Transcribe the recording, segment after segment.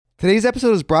Today's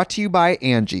episode is brought to you by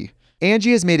Angie.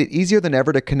 Angie has made it easier than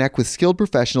ever to connect with skilled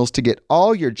professionals to get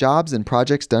all your jobs and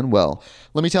projects done well.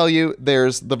 Let me tell you,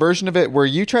 there's the version of it where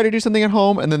you try to do something at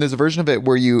home, and then there's a version of it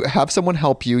where you have someone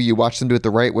help you, you watch them do it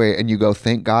the right way, and you go,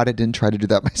 thank God I didn't try to do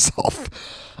that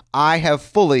myself. I have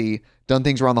fully done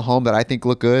things around the home that I think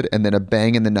look good, and then a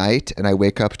bang in the night, and I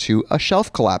wake up to a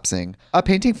shelf collapsing, a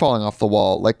painting falling off the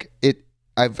wall.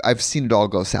 I've seen it all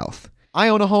go south. I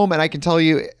own a home, and I can tell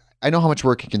you, I know how much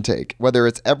work it can take. Whether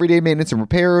it's everyday maintenance and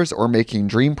repairs or making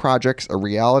dream projects a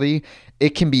reality,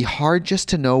 it can be hard just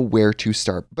to know where to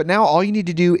start. But now all you need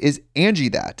to do is Angie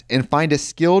that and find a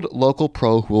skilled local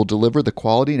pro who will deliver the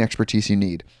quality and expertise you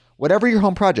need. Whatever your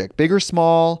home project, big or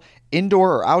small,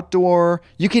 indoor or outdoor,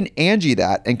 you can Angie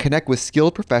that and connect with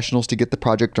skilled professionals to get the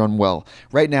project done well.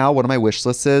 Right now, one of my wish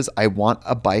lists is I want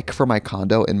a bike for my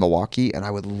condo in Milwaukee, and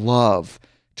I would love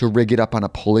to rig it up on a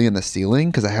pulley in the ceiling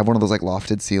because I have one of those like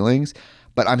lofted ceilings,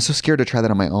 but I'm so scared to try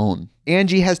that on my own.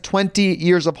 Angie has 20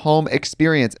 years of home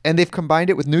experience, and they've combined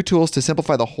it with new tools to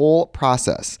simplify the whole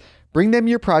process. Bring them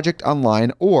your project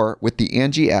online or with the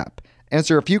Angie app.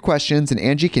 Answer a few questions and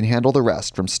Angie can handle the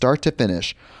rest from start to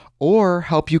finish, or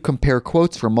help you compare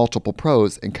quotes from multiple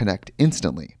pros and connect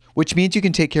instantly, which means you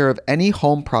can take care of any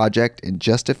home project in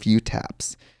just a few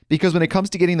taps. Because when it comes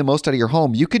to getting the most out of your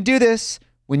home, you can do this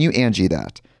when you Angie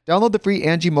that. Download the free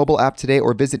Angie mobile app today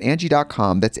or visit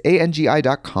Angie.com. That's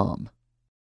ANGI.com.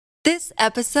 This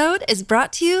episode is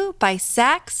brought to you by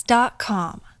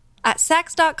Sax.com. At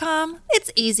Sax.com,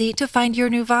 it's easy to find your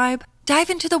new vibe.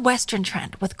 Dive into the Western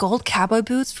trend with gold cowboy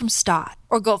boots from Stott,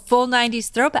 or go full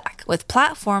 90s throwback with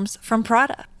platforms from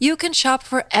Prada. You can shop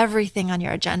for everything on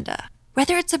your agenda,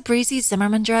 whether it's a breezy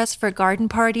Zimmermann dress for a garden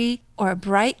party or a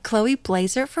bright Chloe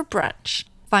blazer for brunch.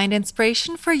 Find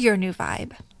inspiration for your new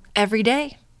vibe every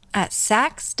day at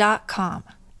Sax.com.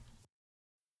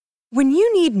 When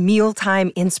you need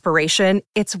mealtime inspiration,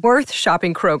 it's worth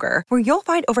shopping Kroger, where you'll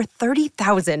find over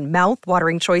 30,000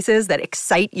 mouth-watering choices that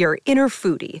excite your inner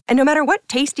foodie. And no matter what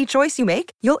tasty choice you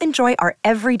make, you'll enjoy our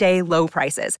everyday low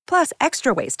prices, plus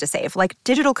extra ways to save, like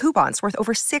digital coupons worth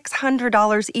over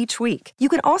 $600 each week. You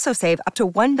can also save up to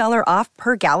 $1 off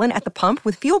per gallon at the pump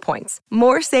with fuel points.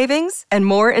 More savings and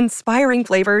more inspiring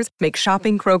flavors make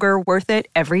shopping Kroger worth it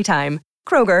every time.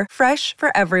 Kroger, fresh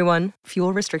for everyone.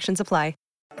 Fuel restrictions apply.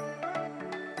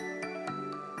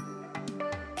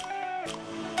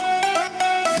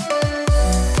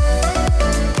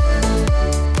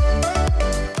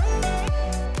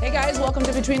 Hey guys, welcome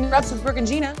to Between the Reps with Brooke and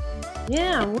Gina.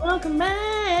 Yeah, welcome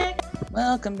back.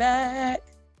 Welcome back.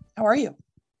 How are you?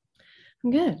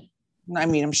 I'm good. I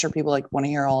mean, I'm sure people want to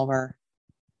hear all of our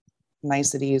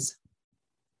niceties.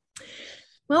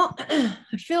 Well,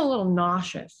 I feel a little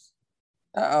nauseous.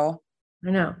 Uh-oh.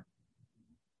 I know.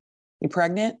 You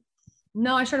pregnant?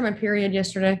 No, I started my period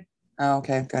yesterday. Oh,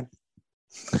 okay, good.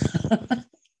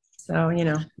 So,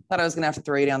 Thought I was going to have to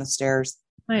throw you down the stairs.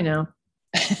 I know.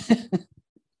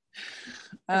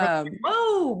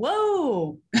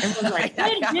 Whoa. Everyone's like,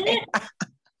 wait a minute.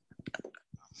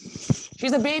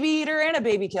 She's a baby eater and a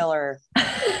baby killer.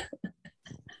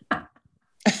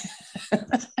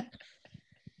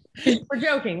 We're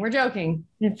joking.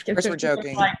 Of course we're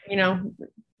joking.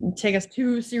 Take us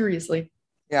too seriously.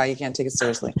 Yeah, you can't take it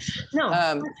seriously. No,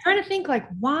 I'm trying to think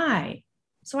why.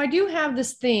 So I do have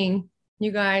this thing,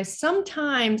 you guys,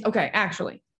 sometimes, okay,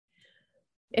 actually,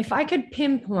 if I could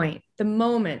pinpoint the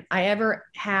moment I ever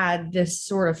had this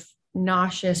sort of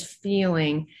nauseous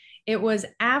feeling, it was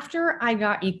after I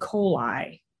got E.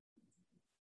 coli.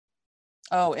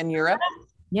 Oh, in Europe?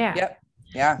 Yeah. Yep.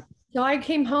 Yeah. So I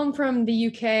came home from the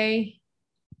UK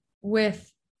with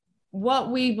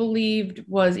what we believed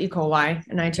was E. coli,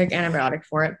 and I took antibiotic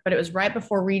for it, but it was right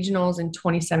before regionals in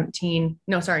 2016.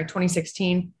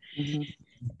 Mm-hmm.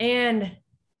 And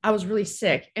I was really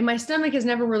sick, and my stomach has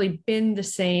never really been the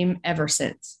same ever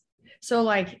since. So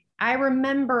I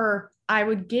remember I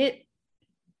would get,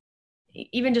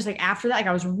 even just after that,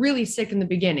 I was really sick in the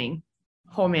beginning.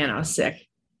 Oh man, I was sick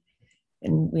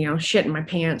and, shit in my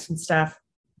pants and stuff.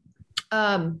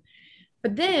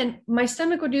 But then my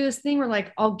stomach would do this thing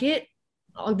where I'll get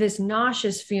this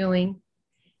nauseous feeling,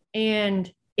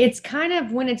 and it's kind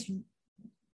of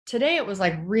today it was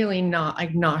really not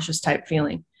nauseous type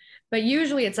feeling, but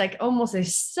usually it's almost a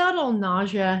subtle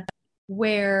nausea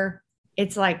where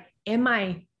it's am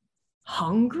I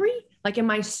hungry?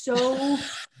 Am I so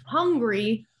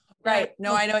hungry? Right.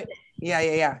 No, I know.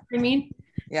 Yeah. I mean,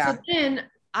 yeah. So then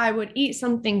I would eat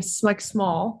something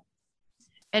small,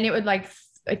 and it would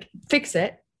fix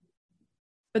it,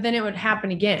 but then it would happen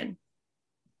again.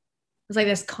 It was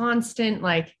this constant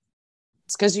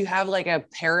It's because you have like a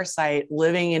parasite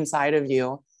living inside of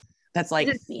you that's like,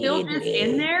 Is it still feed just me.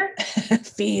 in there?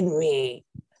 Feed me.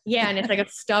 Yeah, and it's like a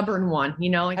stubborn one, you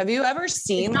know. Like, Have you ever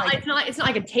seen it's not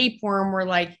like a tapeworm where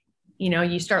like, you know,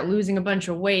 you start losing a bunch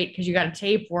of weight because you got a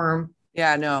tapeworm.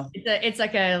 Yeah, no. It's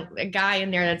like a guy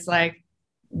in there that's like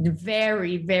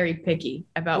very, very picky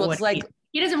about Well, what it's like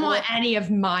he doesn't want any of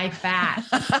my fat.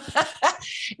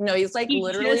 No, he's like He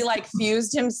literally just- like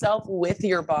fused himself with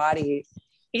your body.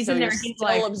 He's So in there. you're He's still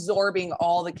like, absorbing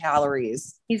all the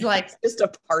calories. he's like, It's just a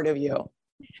part of you.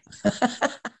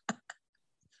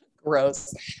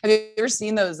 Gross. Have you ever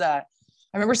seen those? I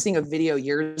remember seeing a video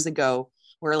years ago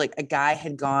where like a guy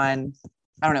had gone,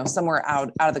 I don't know, somewhere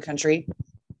out of the country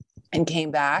and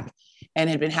came back and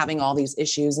had been having all these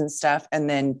issues and stuff. And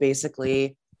then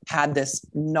basically had this,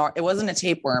 it wasn't a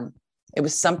tapeworm. It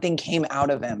was something came out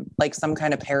of him, like some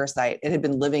kind of parasite. It had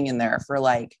been living in there for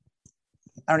like,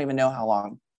 I don't even know how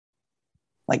long,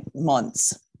 like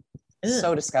months. Ugh.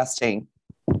 So disgusting.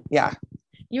 Yeah.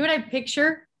 you know what I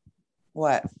picture?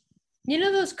 What? You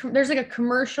know those there's like a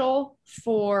commercial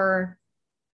for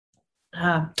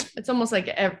it's almost like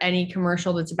any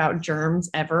commercial that's about germs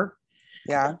ever.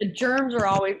 Yeah. The germs are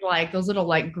always like those little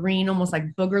like green, almost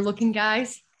like booger looking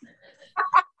guys.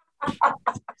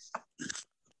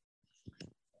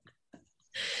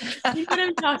 You know what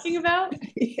I'm talking about?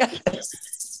 Yes.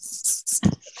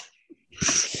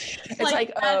 It's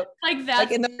like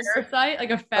that's in a those- parasite,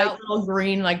 like a fat like- little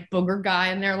green like booger guy,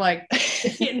 and they're like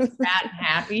getting fat and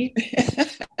happy.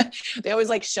 they always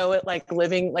like show it like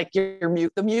living like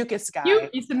the mucus guy.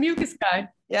 He's the mucus guy.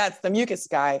 Yeah, it's the mucus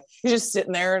guy. He's just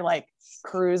sitting there like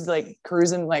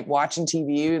cruising, like watching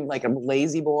TV and like a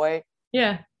lazy boy.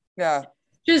 Yeah, Yeah.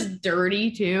 just dirty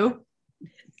too.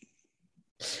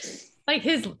 Like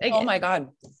his. Like, Oh my God.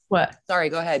 what? Sorry.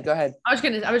 Go ahead. I was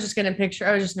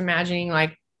just imagining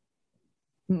like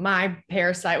my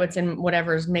parasite, what's in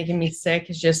whatever is making me sick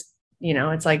is just, you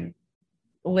know, it's like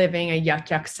living a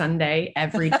yuck Sunday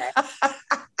every day.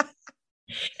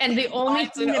 And the only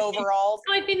Mine's thing, in overalls.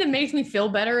 the only thing that makes me feel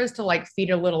better is to like feed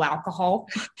a little alcohol.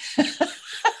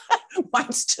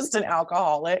 Mine's just an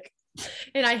alcoholic.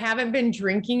 And I haven't been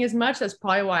drinking as much. That's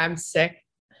probably why I'm sick.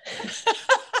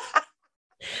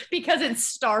 Because it's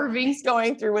starving. He's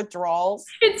going through withdrawals.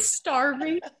 It's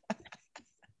starving.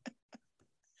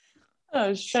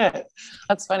 Oh shit.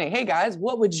 That's funny. Hey guys,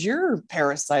 what would your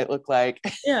parasite look like?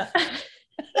 Yeah.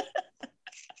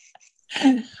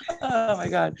 Oh my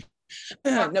God.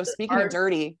 No, speaking of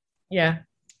dirty. Yeah.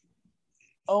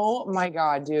 Oh my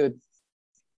God, dude.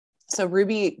 So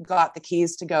Ruby got the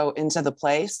keys to go into the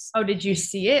place. Oh, did you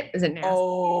see it? Is it nasty?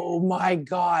 Oh my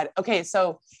God. Okay.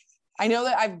 So I know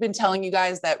that I've been telling you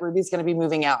guys that Ruby's going to be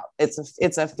moving out.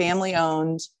 It's a family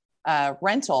owned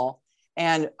rental.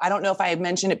 And I don't know if I had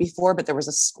mentioned it before, but there was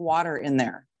a squatter in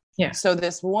there. Yeah. So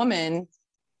this woman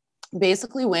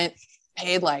basically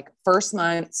paid like first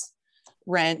month's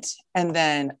rent and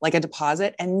then like a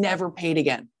deposit and never paid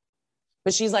again.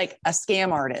 But she's like a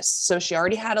scam artist. So she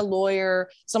already had a lawyer.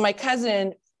 So my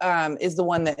cousin is the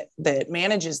one that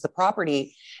manages the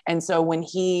property. And so when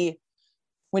she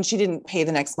didn't pay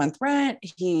the next month rent,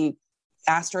 he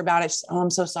asked her about it. She said, "Oh,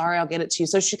 I'm so sorry. I'll get it to you."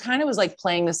 So she kind of was like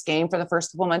playing this game for the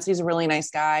first couple of months. He's a really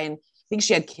nice guy. And I think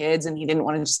she had kids and he didn't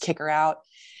want to just kick her out.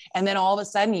 And then all of a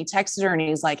sudden he texted her and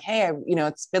he's like, "Hey,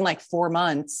 it's been like 4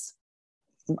 months.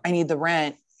 I need the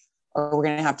rent or we're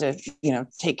going to have to,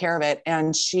 take care of it."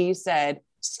 And she said,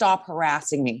 "Stop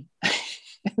harassing me."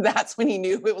 That's when he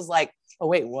knew it was like, oh,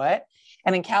 wait, what?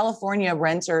 And in California,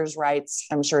 renters' rights,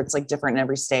 I'm sure it's like different in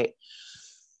every state.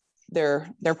 They're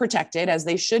protected as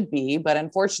they should be. But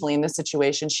unfortunately, in this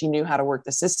situation, she knew how to work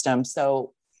the system.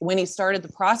 So when he started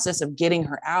the process of getting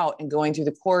her out and going through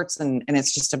the courts and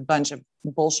it's just a bunch of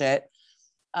bullshit,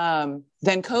 then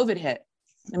COVID hit.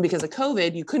 And because of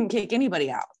COVID, you couldn't kick anybody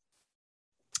out.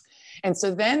 And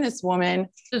so then this woman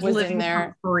Just was living in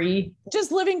there for free.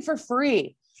 just living for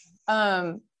free.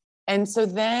 And so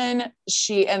then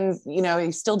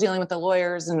he's still dealing with the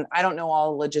lawyers and I don't know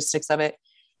all the logistics of it.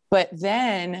 But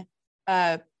then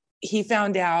he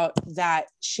found out that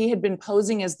she had been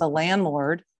posing as the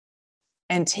landlord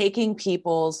and taking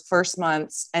people's first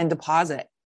months and deposit,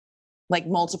 like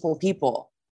multiple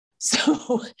people.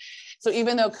 So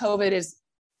even though COVID is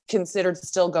considered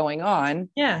still going on,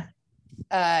 Yeah.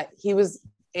 he was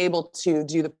able to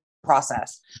do the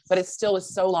process, but it still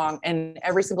was so long. And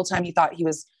every single time he thought he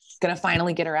was going to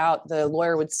finally get her out, the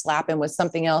lawyer would slap him with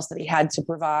something else that he had to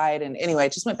provide. And anyway,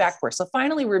 it just went back and forth. So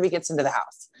finally Ruby gets into the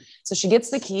house. So she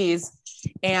gets the keys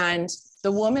and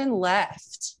the woman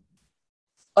left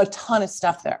a ton of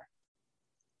stuff there,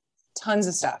 tons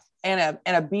of stuff. and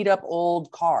a beat up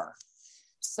old car.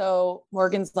 So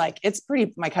Morgan's like,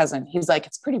 my cousin, he's like,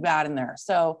 it's pretty bad in there.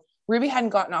 So Ruby hadn't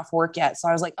gotten off work yet. So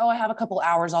I was like, oh, I have a couple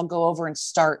hours. I'll go over and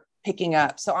start picking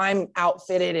up. So I'm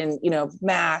outfitted in,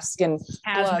 mask and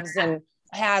gloves and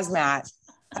hazmat.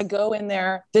 I go in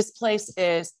there. This place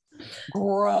is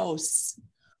gross,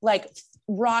 like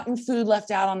rotten food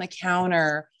left out on the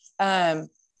counter.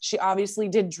 She obviously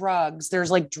did drugs. There's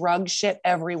like drug shit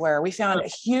everywhere. We found a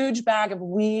huge bag of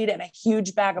weed and a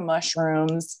huge bag of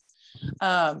mushrooms.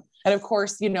 And of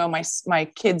course, my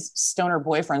kid's stoner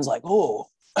boyfriend's like, oh,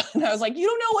 and I was like, you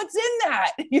don't know what's in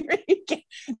that.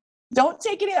 Don't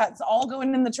take any of that. It's all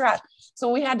going in the trash.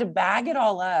 So we had to bag it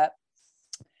all up.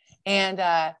 And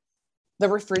the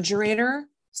refrigerator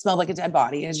smelled like a dead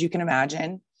body, as you can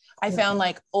imagine. I found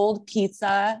like old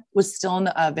pizza was still in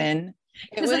the oven.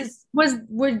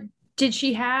 Did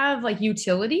she have like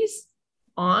utilities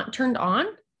turned on?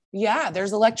 Yeah,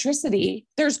 there's electricity.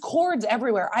 There's cords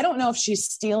everywhere. I don't know if she's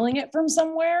stealing it from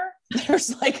somewhere.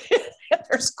 There's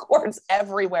cords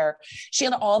everywhere. She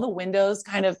had all the windows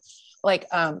kind of like,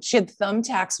 she had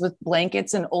thumbtacks with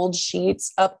blankets and old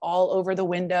sheets up all over the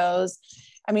windows.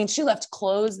 I mean, she left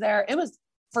clothes there. It was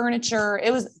furniture.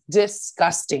 It was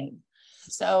disgusting.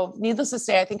 So needless to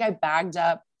say, I think I bagged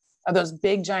up of those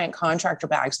big giant contractor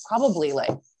bags, probably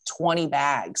like 20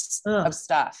 bags of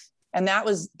stuff. And that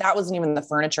wasn't even the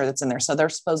furniture that's in there. So they're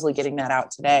supposedly getting that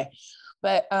out today.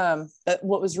 But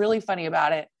what was really funny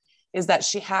about it is that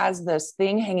she has this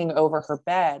thing hanging over her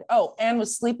bed. Oh, and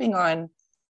was sleeping on,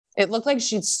 it looked like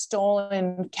she'd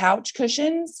stolen couch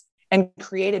cushions and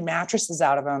created mattresses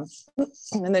out of them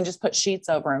and then just put sheets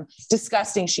over them.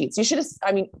 Disgusting sheets. You should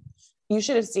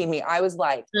have seen me. I was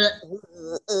like,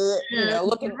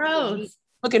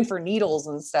 looking for needles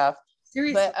and stuff.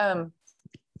 Seriously. But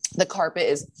the carpet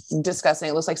is disgusting.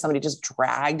 It looks like somebody just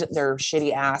dragged their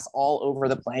shitty ass all over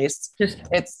the place.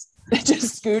 It's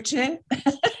just scooching.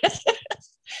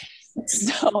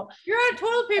 So you're on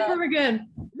toilet paper again.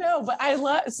 No, but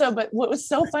but what was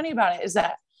so funny about it is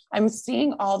that I'm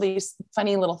seeing all these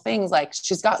funny little things. Like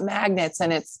she's got magnets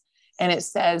and it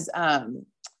says,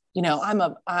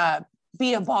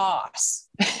 be a boss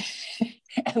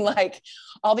and like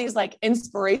all these like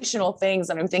inspirational things.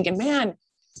 And I'm thinking, man,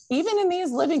 even in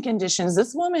these living conditions,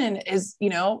 this woman is,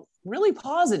 really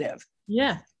positive.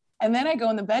 Yeah. And then I go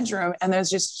in the bedroom and there's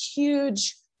just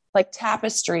huge like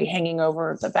tapestry hanging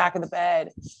over the back of the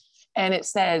bed. And it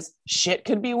says, shit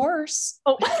could be worse.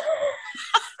 Oh, I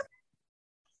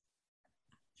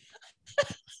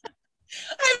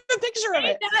have a picture of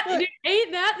it.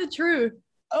 Ain't that the truth?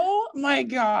 Oh my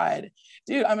God,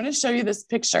 dude, I'm going to show you this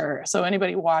picture. So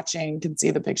anybody watching can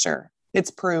see the picture. It's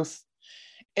proof.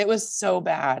 It was so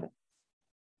bad.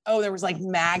 Oh, there was like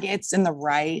maggots in the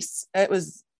rice. It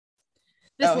was.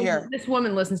 This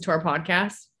woman listens to our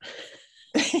podcast.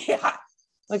 Yeah.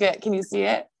 Can you see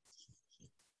it?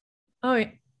 Oh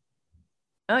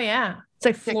yeah. It's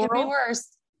like floral. It could be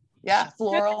worse. Yeah.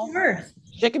 Floral.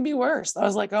 It could be worse. I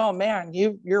was like, oh man,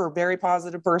 you're a very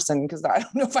positive person. Cause I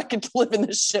don't know if I could live in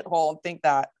this shithole and think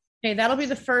that. Okay. That'll be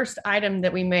the first item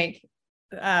that we make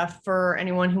for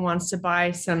anyone who wants to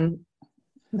buy some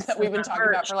that we've been talking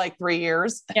about for like 3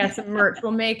 years. Yeah. Some merch.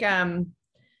 We'll make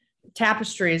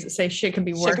tapestries that say shit could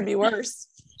be worse. Shit could be worse.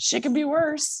 Shit could be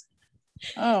worse.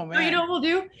 Oh man. So you know what we'll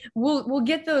do? We'll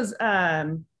get those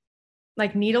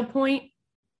like needlepoint.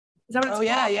 Is that what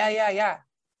it's called? Yeah.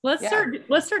 Let's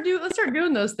start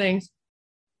doing those things.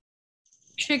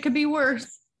 Shit could be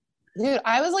worse. Dude,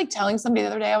 I was like telling somebody the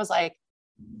other day, I was like,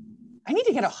 I need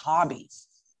to get a hobby.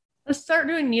 Let's start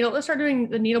doing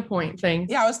the needlepoint thing.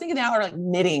 Yeah, I was thinking that or like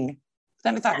knitting.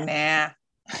 Then I thought, nah.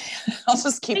 I'll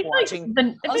just keep watching.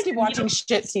 I'll just keep watching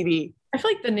shit TV. I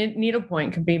feel like the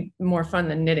needlepoint could be more fun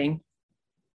than knitting.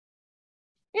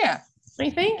 Yeah. What do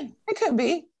you think? It could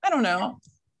be. I don't know.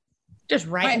 Just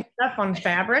writing stuff on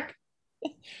fabric.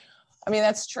 I mean,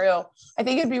 that's true. I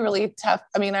think it'd be really tough.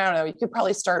 I mean, I don't know. You could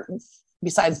probably start,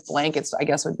 besides blankets, I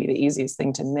guess would be the easiest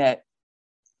thing to knit.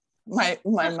 My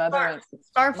mother,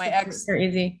 scarves, my ex, they're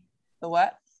easy. The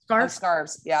what? Scarves. Oh,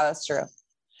 scarves. Yeah, that's true.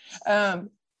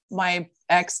 My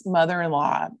ex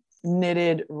mother-in-law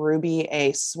knitted Ruby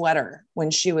a sweater when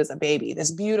she was a baby,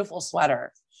 this beautiful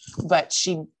sweater, but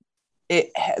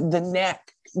the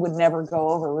neck would never go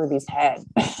over Ruby's head.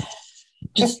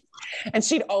 And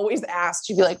she'd always ask,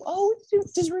 she'd be like, oh,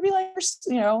 does Ruby like her,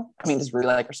 does Ruby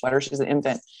like her sweater? She's an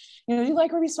infant. Do you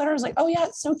like Ruby's sweater? I was like, oh yeah,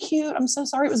 it's so cute. I'm so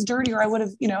sorry it was dirty or I would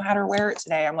have, had her wear it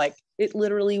today. I'm like, it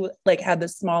literally like had the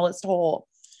smallest hole.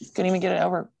 Couldn't even get it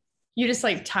over. You just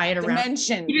like tie it around.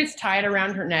 You just tie it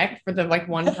around her neck for the like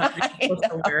one time you're supposed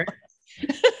to wear it.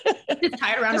 Just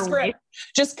tie it around her waist.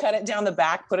 Just cut it down the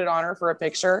back, put it on her for a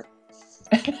picture.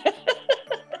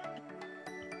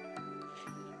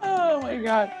 Oh my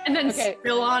God. And then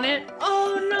spill on it.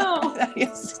 Oh no.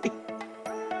 Yes.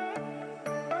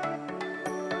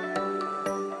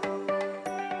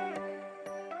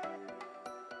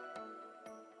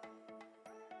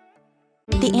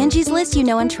 The Angie's List you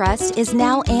know and trust is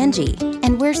now Angie,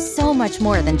 and we're so much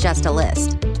more than just a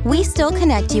list. We still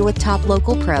connect you with top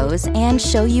local pros and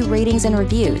show you ratings and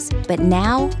reviews, but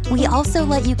now we also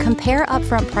let you compare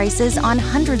upfront prices on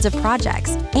hundreds of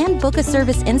projects and book a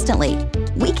service instantly.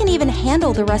 We can even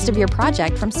handle the rest of your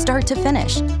project from start to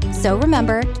finish. So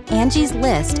remember, Angie's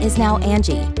List is now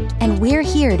Angie, and we're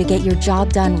here to get your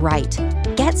job done right.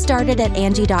 Get started at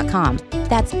Angie.com.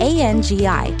 That's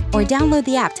ANGI, or download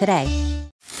the app today.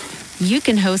 You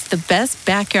can host the best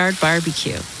backyard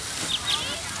barbecue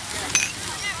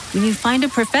when you find a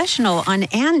professional on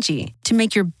Angie to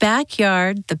make your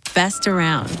backyard the best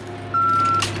around.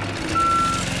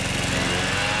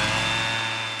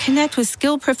 Connect with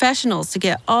skilled professionals to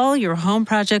get all your home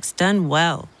projects done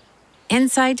well.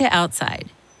 Inside to outside,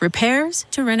 repairs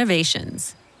to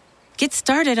renovations. Get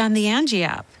started on the Angie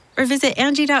app or visit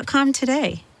Angie.com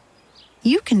today.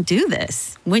 You can do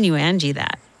this when you Angie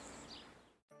that.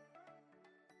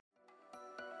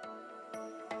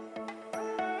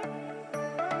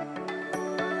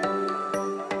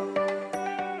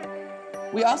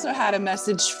 We also had a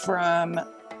message from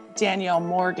Danielle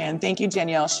Morgan. Thank you,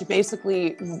 Danielle. She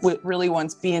basically really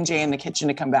wants B&J in the kitchen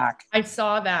to come back. I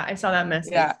saw that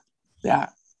message. Yeah.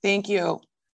 Thank you.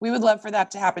 We would love for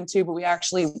that to happen too, but we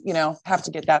actually, have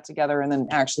to get that together and then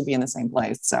actually be in the same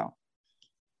place. So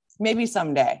maybe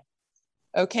someday.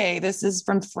 Okay. This is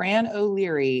from Fran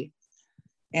O'Leary.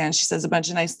 And she says a bunch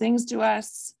of nice things to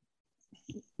us.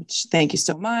 Thank you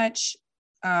so much.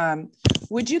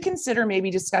 Would you consider maybe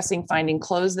discussing finding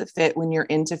clothes that fit when you're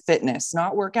into fitness,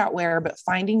 not workout wear, but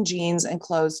finding jeans and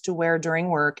clothes to wear during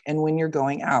work and when you're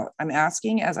going out? I'm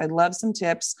asking as I'd love some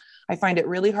tips. I find it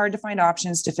really hard to find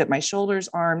options to fit my shoulders,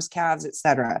 arms, calves,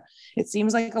 etc. It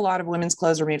seems like a lot of women's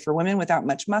clothes are made for women without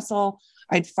much muscle.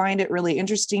 I'd find it really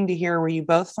interesting to hear where you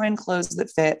both find clothes that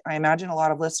fit. I imagine a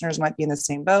lot of listeners might be in the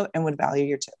same boat and would value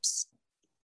your tips.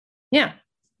 Yeah.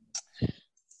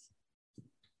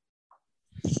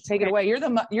 Take it away. You're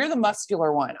the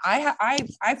muscular one. I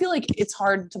feel like it's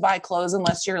hard to buy clothes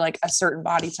unless you're like a certain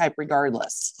body type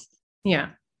regardless. Yeah.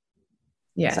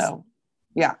 Yes. So,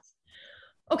 yeah.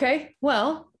 Okay.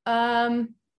 Well,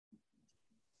 some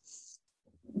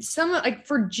like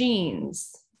for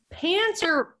jeans, pants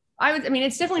are,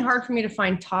 it's definitely hard for me to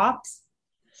find tops,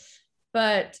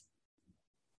 but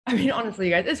honestly,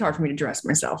 you guys, it's hard for me to dress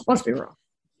myself. Let's be real.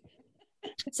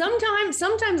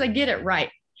 Sometimes I get it right.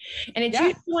 And it's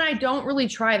usually when I don't really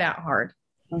try that hard.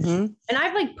 Mm-hmm. And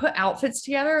I've like put outfits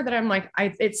together that I'm like,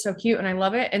 it's so cute and I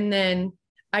love it. And then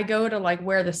I go to like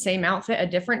wear the same outfit a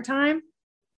different time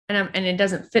and it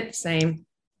doesn't fit the same.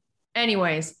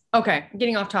 Anyways, okay,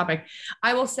 getting off topic.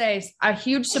 I will say a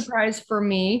huge surprise for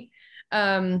me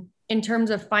in terms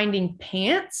of finding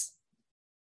pants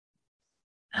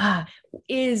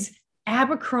is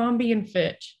Abercrombie and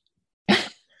Fitch.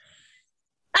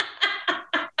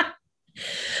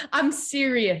 I'm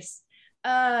serious.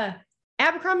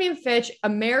 Abercrombie and Fitch,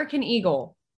 American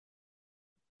Eagle.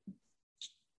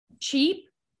 Cheap,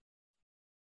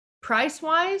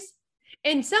 price-wise.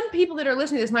 And some people that are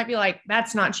listening to this might be like,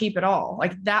 that's not cheap at all.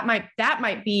 Like that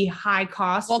might be high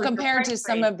cost. Well, compared to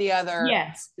some of the other.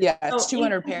 Yes. Yeah. It's so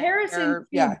 200 comparison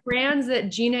to brands that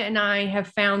Gina and I have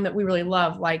found that we really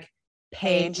love, like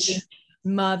Paige,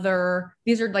 Mother.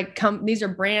 These are like these are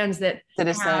brands that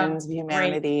Citizens of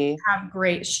Humanity have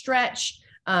great stretch,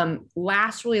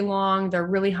 last really long. They're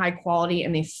really high quality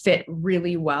and they fit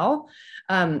really well.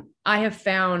 I have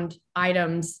found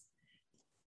items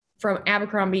from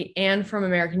Abercrombie and from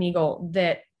American Eagle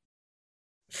that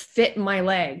fit my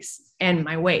legs and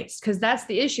my waist. Cause that's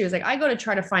the issue is like, I go to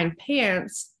try to find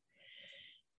pants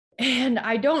and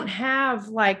I don't have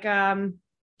like,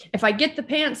 if I get the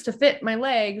pants to fit my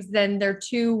legs, then they're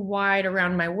too wide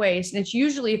around my waist. And it's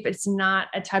usually if it's not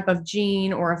a type of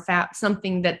jean or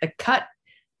something that the cut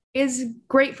is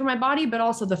great for my body, but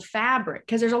also the fabric.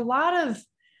 Cause there's a lot of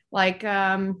like,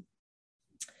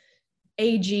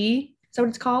 AG, is that what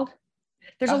it's called?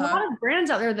 There's a lot of brands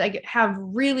out there that have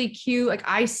really cute, like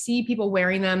I see people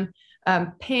wearing them,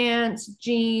 pants,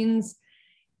 jeans.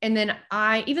 And then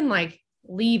I even like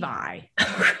Levi,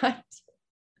 right?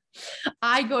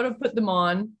 I go to put them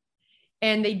on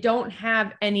and they don't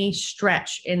have any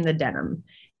stretch in the denim.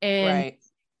 And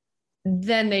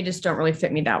then they just don't really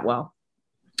fit me that well.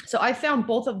 So I found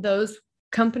both of those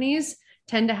companies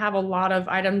tend to have a lot of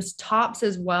items, tops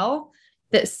as well,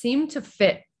 that seem to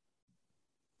fit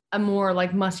a more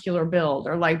like muscular build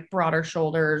or like broader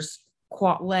shoulders,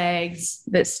 quad legs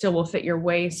that still will fit your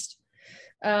waist.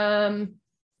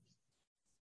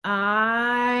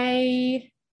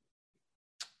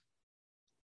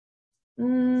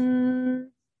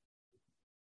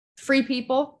 Free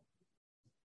People.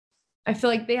 I feel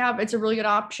like it's a really good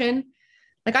option.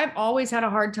 Like I've always had a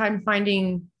hard time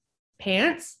finding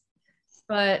pants,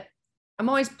 but I'm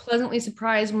always pleasantly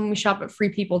surprised when we shop at Free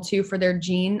People too for their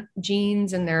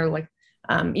jeans and their like,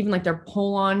 even like their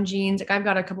pull-on jeans. Like I've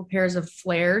got a couple pairs of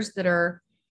flares that are,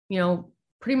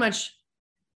 pretty much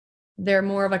they're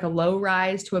more of like a low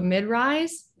rise to a mid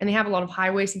rise, and they have a lot of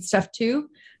high-waisted stuff too,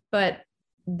 but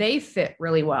they fit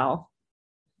really well.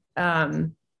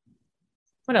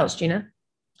 What else, Gina?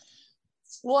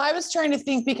 Well, I was trying to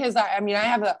think because I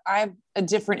have a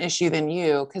different issue than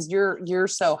you because you're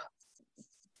so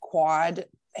quad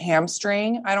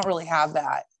hamstring. I don't really have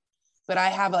that, but I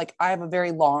have a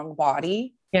very long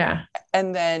body. Yeah.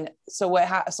 And then, I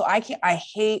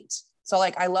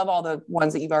love all the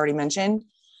ones that you've already mentioned,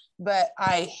 but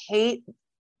I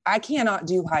cannot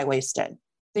do high-waisted.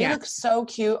 They look so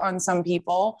cute on some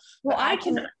people. Well, I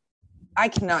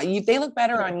cannot. They look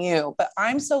better on you, but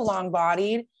I'm so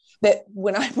long-bodied that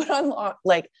when I put on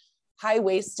like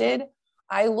high-waisted,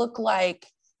 I look like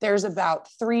there's about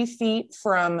 3 feet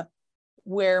from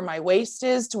where my waist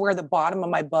is to where the bottom of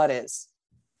my butt is.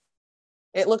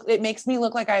 It makes me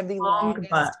look like I have the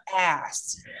longest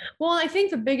ass. Well, I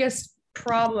think the biggest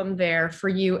problem there for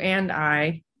you and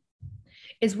I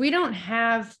is we don't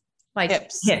have like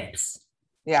hips.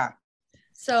 Yeah.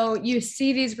 So you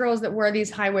see these girls that wear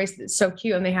these high waists that's so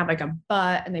cute, and they have like a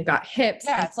butt and they've got hips.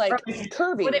 Yeah, it's like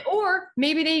curvy. Or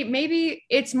maybe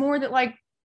it's more that like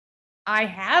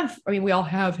we all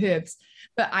have hips,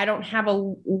 but I don't have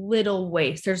a little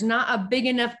waist. There's not a big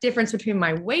enough difference between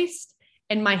my waist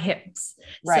and my hips.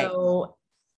 Right. So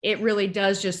it really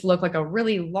does just look like a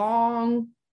really long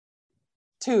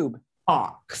tube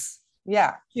box.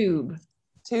 Yeah. Tube.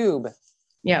 But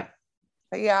Yep.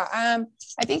 yeah.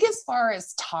 I think as far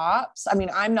as tops, I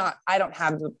don't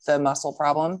have the muscle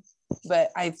problem,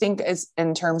 but I think as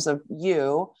in terms of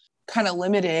you kind of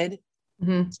limited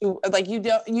to like, you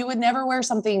would never wear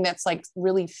something that's like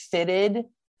really fitted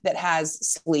that has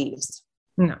sleeves.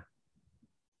 No.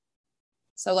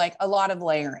 So like a lot of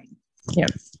layering.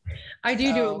 Yep. I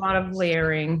do a lot of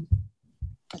layering.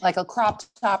 Like a crop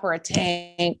top or a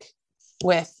tank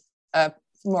with a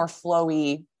more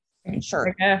flowy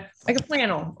shirt. Like a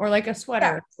flannel or like a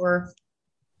sweater or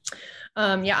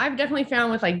I've definitely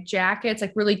found with like jackets,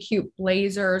 like really cute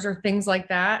blazers or things like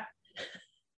that.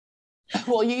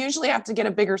 Well, you usually have to get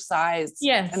a bigger size.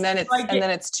 Yes. And then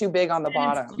it's too big on the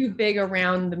bottom. It's too big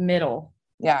around the middle.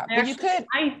 Yeah. But you could.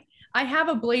 I have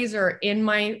a blazer in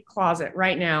my closet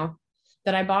right now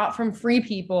that I bought from Free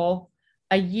People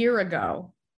a year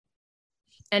ago.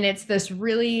 And it's this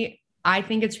I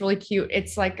think it's really cute.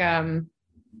 It's like, oh,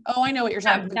 I know what you're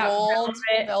talking about. Gold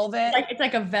velvet. It's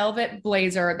like a velvet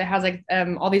blazer that has like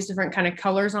all these different kind of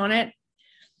colors on it.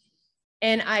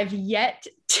 And I've yet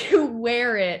to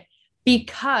wear it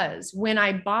because when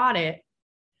I bought it,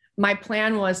 my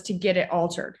plan was to get it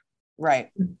altered. Right.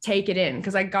 Take it in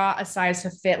because I got a size to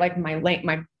fit like my length,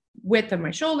 my width of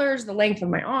my shoulders, the length of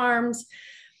my arms,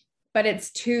 but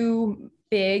it's too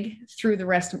big through the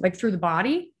rest of through the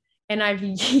body. And I've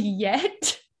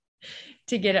yet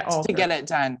to get it altered. To get it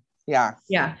done. Yeah.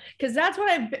 Yeah. Cause that's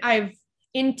what I've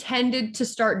intended to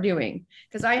start doing.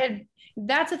 Cause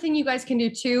that's a thing you guys can do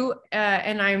too.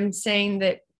 And I'm saying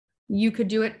that you could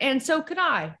do it. And so could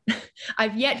I.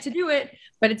 I've yet to do it,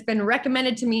 but it's been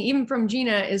recommended to me, even from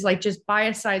Gina, is like, just buy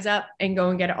a size up and go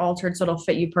and get it altered so it'll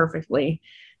fit you perfectly,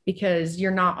 because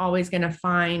you're not always going to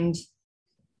find,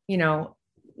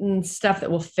 stuff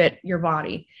that will fit your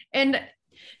body. And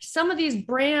some of these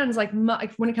brands, like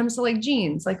when it comes to like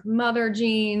jeans, like Mother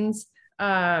Jeans,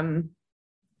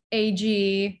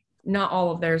 AG, not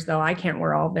all of theirs though. I can't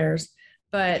wear all of theirs,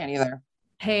 but can't either.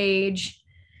 Page,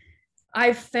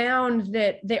 I've found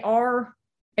that they are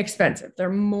expensive. They're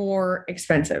more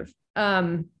expensive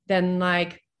than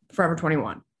like Forever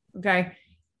 21. Okay.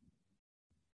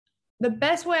 The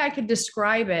best way I could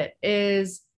describe it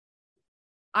is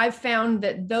I've found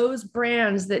that those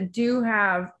brands that do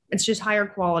have, it's just higher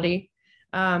quality.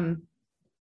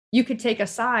 You could take a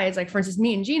size, like for instance,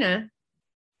 me and Gina,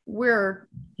 we're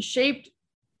shaped,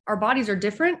 our bodies are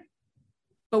different,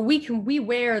 but we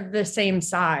wear the same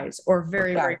size or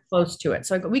very, very close to it.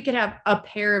 So we could have a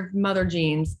pair of Mother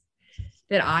Jeans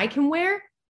that I can wear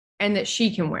and that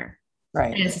she can wear.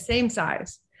 Right. And it's the same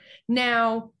size.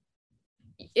 Now,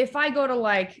 if I go to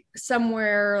like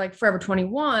somewhere like Forever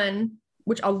 21,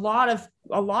 which a lot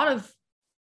of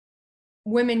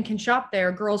women can shop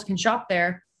there, girls can shop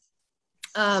there.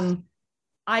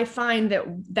 I find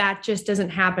that just doesn't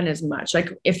happen as much.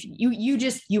 Like if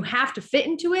you have to fit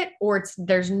into it, or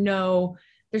there's no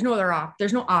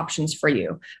options for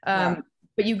you.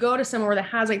 But you go to somewhere that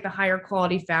has like the higher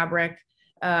quality fabric,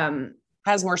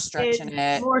 has more stretch in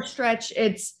it. More stretch.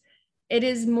 It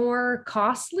is more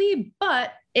costly,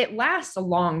 but it lasts a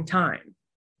long time.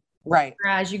 Right.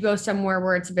 Whereas you go somewhere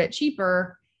where it's a bit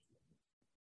cheaper,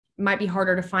 might be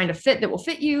harder to find a fit that will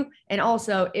fit you. And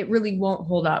also it really won't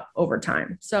hold up over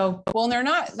time. So, well, they're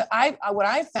not, what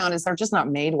I've found is they're just not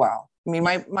made well. I mean,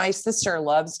 my sister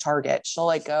loves Target. She'll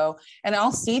like go and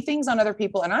I'll see things on other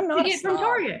people and I'm not a snob. From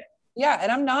Target. Yeah.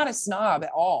 And I'm not a snob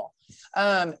at all.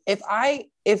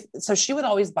 So she would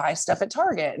always buy stuff at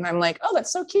Target and I'm like, oh,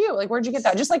 that's so cute. Like, where'd you get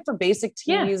that? Just like for basic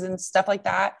tees and stuff like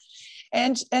that.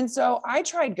 And so I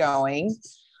tried going.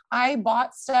 I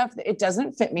bought stuff that it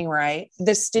doesn't fit me right.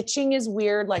 The stitching is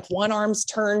weird. Like one arm's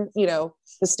turned, the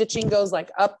stitching goes like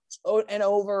up and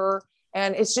over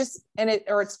and it's just,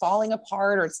 or it's falling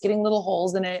apart or it's getting little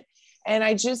holes in it.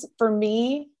 And for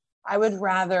me, I would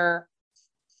rather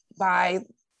buy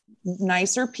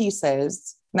nicer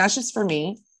pieces. And that's just for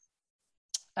me.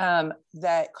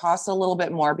 That cost a little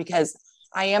bit more because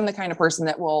I am the kind of person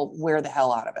that will wear the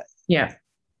hell out of it. Yeah.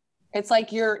 It's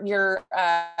like your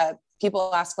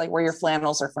people ask like where your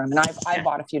flannels are from. And I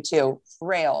bought a few too.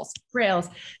 Rails.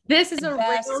 This is a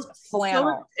Rails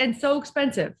flannel. So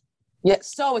expensive. Yeah.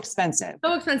 So expensive.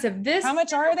 How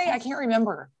much are they? I can't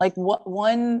remember. Like I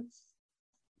want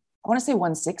to say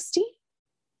 160.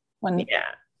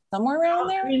 Somewhere around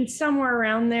there. I mean, somewhere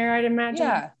around there, I'd imagine.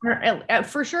 Yeah.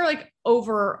 For sure. Like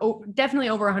definitely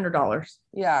over $100.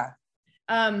 Yeah.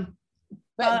 But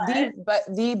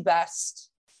the best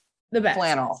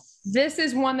flannel. This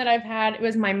is one that I've had. It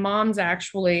was my mom's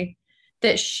actually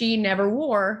that she never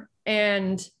wore.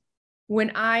 And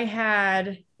when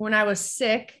I was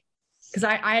sick, because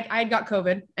I had got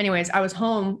COVID anyways, I was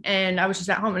home and I was just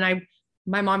at home and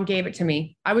my mom gave it to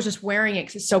me. I was just wearing it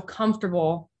because it's so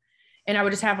comfortable. And I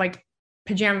would just have like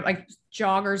pajama, like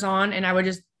joggers on. And I would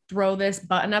just throw this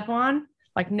button up on,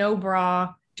 like no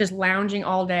bra, just lounging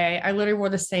all day. I literally wore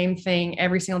the same thing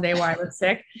every single day while I was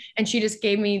sick. And she just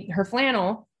gave me her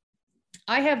flannel.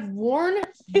 I have worn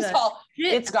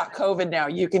it's got COVID now.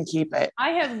 You can keep it. I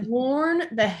have worn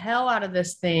the hell out of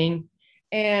this thing.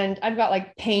 And I've got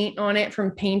like paint on it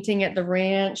from painting at the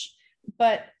ranch,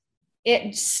 but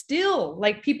it still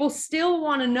like people still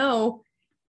want to know,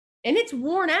 and it's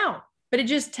worn out, but they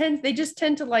just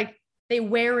tend to like, they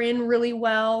wear in really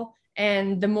well.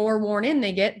 And the more worn in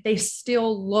they get, they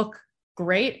still look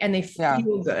great and they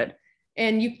feel good.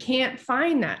 And you can't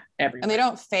find that everywhere. And they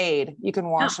don't fade. You can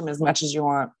wash them as much as you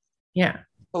want. Yeah.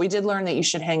 But we did learn that you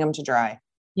should hang them to dry.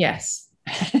 Yes.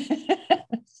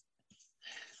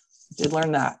 Did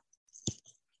learn that.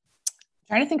 I'm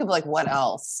trying to think of like, what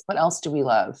else do we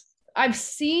love? I've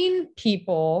seen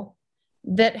people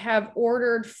that have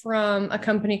ordered from a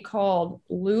company called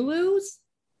Lulu's.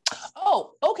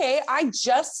 Oh, okay. I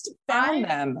just found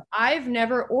them. I've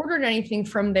never ordered anything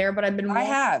from there, but I've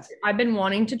been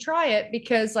wanting to try it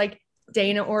because like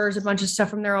Dana orders a bunch of stuff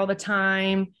from there all the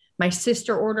time. My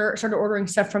sister started ordering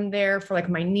stuff from there for like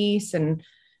my niece. And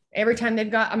every time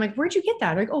I'm like, where'd you get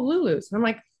that? They're like, oh, Lulu's. And I'm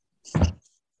like,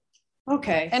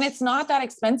 okay. And it's not that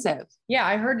expensive. Yeah.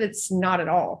 I heard it's not at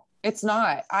all. It's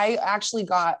not. I actually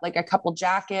got like a couple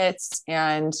jackets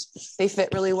and they fit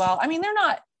really well. I mean,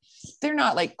 they're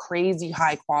not like crazy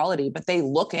high quality, but they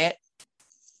look it.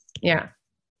 Yeah.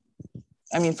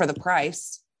 I mean, for the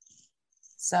price.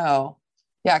 So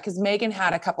yeah. Cause Megan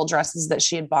had a couple dresses that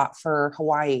she had bought for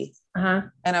Hawaii. Uh-huh.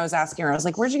 And I was asking her, I was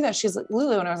like, where'd you get that? She's like,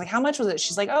 Lulu. And I was like, how much was it?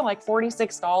 She's like, oh, like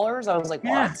 $46. I was like,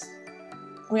 what?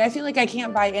 I mean, I feel like I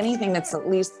can't buy anything that's at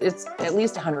least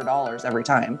 $100 every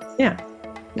time. Yeah.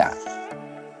 Yeah.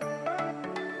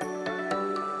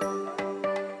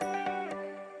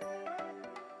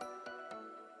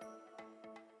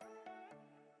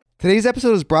 Today's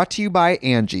episode is brought to you by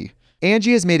Angie.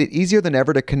 Angie has made it easier than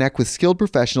ever to connect with skilled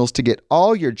professionals to get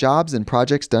all your jobs and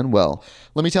projects done well.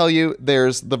 Let me tell you,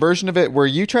 there's the version of it where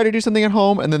you try to do something at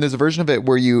home, and then there's a version of it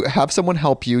where you have someone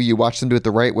help you, you watch them do it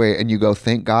the right way, and you go,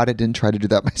 thank God I didn't try to do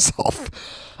that myself.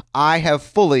 I have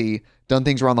fully done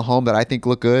things around the home that I think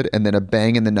look good, and then a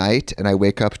bang in the night, and I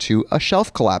wake up to a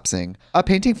shelf collapsing, a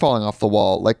painting falling off the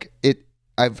wall. Like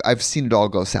I've seen it all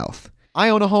go south. I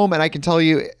own a home, and I can tell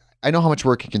you, I know how much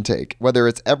work it can take. Whether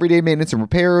it's everyday maintenance and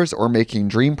repairs or making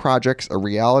dream projects a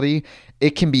reality,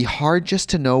 it can be hard just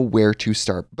to know where to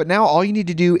start. But now all you need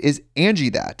to do is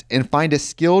Angie that and find a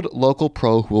skilled local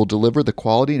pro who will deliver the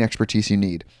quality and expertise you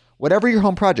need. Whatever your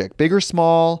home project, big or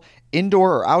small,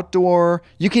 indoor or outdoor,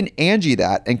 you can Angie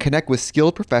that and connect with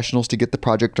skilled professionals to get the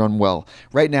project done well.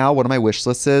 Right now, one of my wish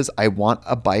lists is I want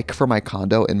a bike for my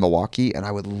condo in Milwaukee, and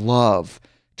I would love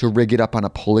to rig it up on a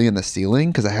pulley in the ceiling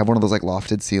because I have one of those like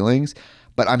lofted ceilings,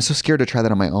 but I'm so scared to try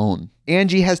that on my own.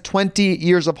 Angie has 20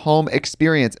 years of home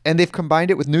experience, and they've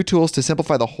combined it with new tools to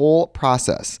simplify the whole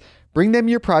process. Bring them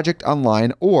your project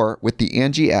online or with the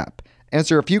Angie app.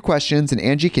 Answer a few questions and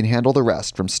Angie can handle the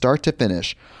rest from start to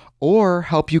finish, or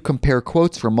help you compare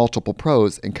quotes from multiple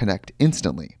pros and connect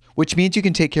instantly, which means you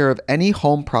can take care of any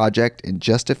home project in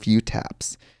just a few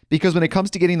taps. Because when it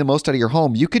comes to getting the most out of your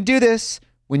home, you can do this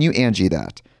when you Angie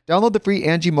that. Download the free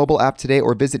Angie mobile app today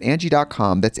or visit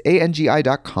Angie.com. That's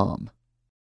ANGI.com.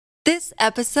 This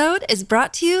episode is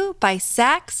brought to you by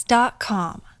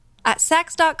Sax.com. At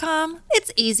Sax.com,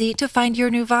 it's easy to find your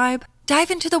new vibe.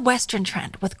 Dive into the Western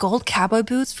trend with gold cowboy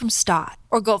boots from Stott,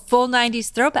 or go full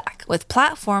 90s throwback with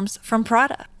platforms from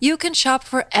Prada. You can shop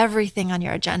for everything on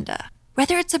your agenda,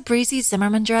 whether it's a breezy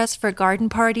Zimmermann dress for a garden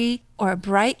party or a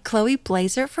bright Chloe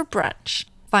blazer for brunch.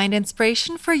 Find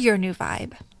inspiration for your new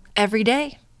vibe every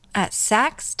day at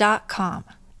Sax.com.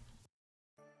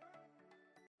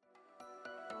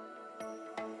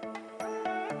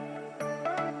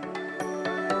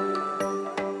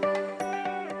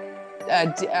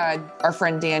 Our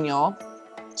friend Daniel,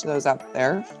 to those out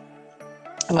there,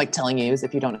 I'm like telling you as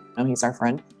if you don't know he's our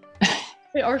friend.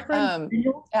 Wait, our friend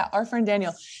Daniel? Yeah, our friend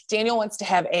Daniel. Daniel wants to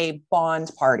have a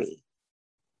bond party.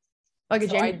 Like a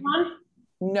James Bond?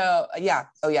 No, yeah.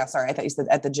 Oh, yeah. Sorry. I thought you said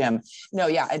at the gym. No,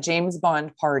 yeah. A James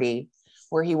Bond party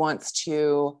where he wants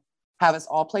to have us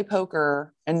all play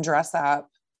poker and dress up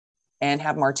and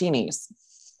have martinis.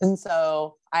 And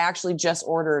so I actually just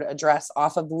ordered a dress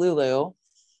off of Lulu.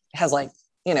 It has like,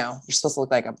 you know, you're supposed to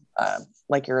look like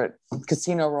like you're at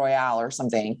Casino Royale or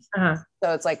something. Uh-huh.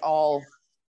 So it's like all,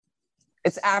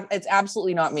 it's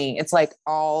absolutely not me. It's like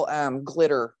all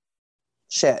glitter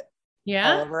shit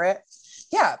Yeah. all over it.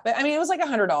 Yeah. But I mean, it was like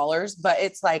 $100, but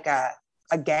it's like a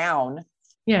gown.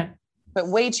 Yeah. But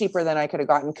way cheaper than I could have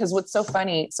gotten. Cause what's so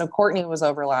funny. So Courtney was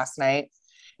over last night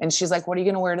and she's like, what are you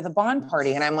going to wear to the bond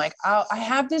party? And I'm like, oh, I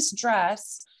have this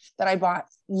dress that I bought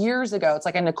years ago. It's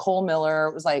like a Nicole Miller.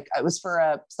 It was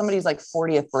for somebody's like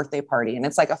 40th birthday party. And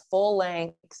it's like a full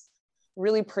length,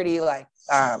 really pretty, like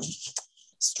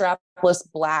strapless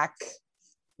black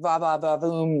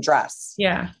va-va-va-voom dress.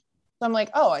 Yeah. So I'm like,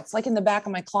 oh, it's like in the back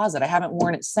of my closet. I haven't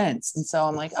worn it since. And so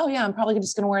I'm like, oh yeah, I'm probably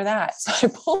just going to wear that. So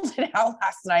I pulled it out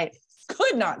last night,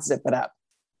 could not zip it up.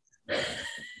 And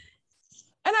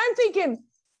I'm thinking,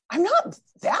 I'm not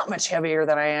that much heavier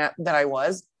than I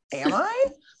was. Am I?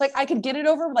 Like I could get it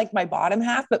over like my bottom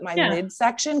half, but my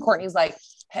midsection, Courtney's like,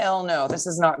 hell no, this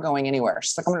is not going anywhere.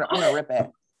 She's like, I'm gonna rip it.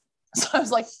 So I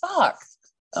was like, fuck.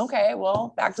 Okay,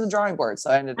 well, back to the drawing board.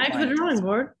 So I ended up back to the drawing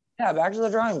board. Yeah, back to the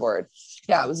drawing board.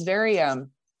 Yeah, it was very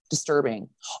disturbing.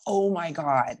 Oh my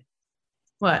God.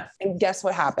 What? And guess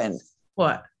what happened?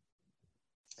 What?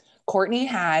 Courtney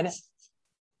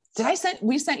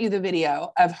we sent you the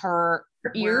video of her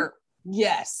ear?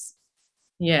 Yes.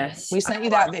 Yes. We sent you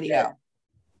that video.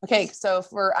 Okay, so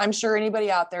I'm sure anybody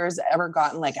out there has ever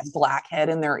gotten like a blackhead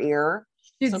in their ear.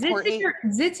 Dude, so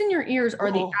zits in your ears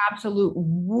are the absolute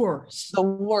worst. The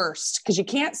worst, because you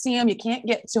can't see them, you can't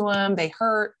get to them, they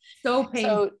hurt. So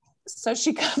painful. So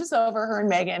she comes over, her and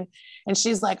Megan, and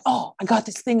she's like, oh, I got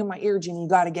this thing in my ear, Jeannie, you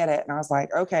got to get it. And I was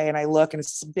like, okay. And I look and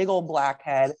it's this big old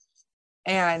blackhead.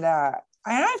 And I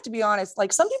have to be honest,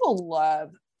 like some people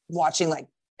love watching like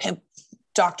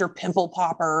Dr. Pimple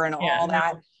Popper and all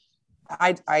that.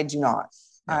 I do not.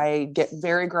 No. I get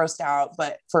very grossed out,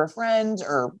 but for a friend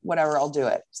or whatever, I'll do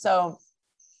it. So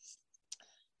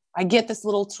I get this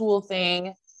little tool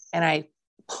thing and I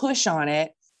push on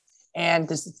it and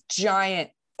this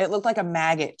giant, it looked like a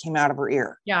maggot came out of her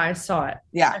ear. Yeah, I saw it.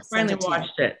 Yeah. I finally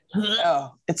watched it.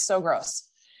 Oh, it's so gross.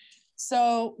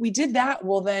 So we did that.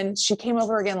 Well, then she came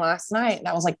over again last night.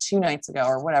 That was like 2 nights ago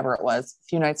or whatever it was, a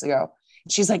few nights ago.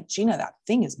 She's like, Gina, that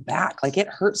thing is back. Like it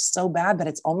hurts so bad, but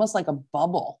it's almost like a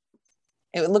bubble.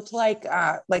 It looked like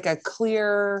a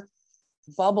clear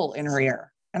bubble in her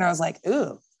ear. And I was like,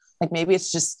 ooh, like maybe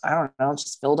it's just, I don't know,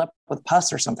 just filled up with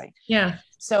pus or something. Yeah.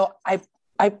 So I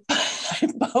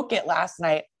poke it last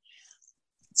night.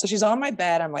 So she's on my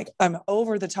bed. I'm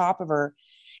over the top of her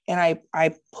and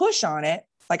I push on it.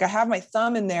 Like I have my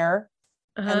thumb in there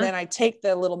and then I take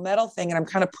the little metal thing and I'm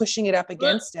kind of pushing it up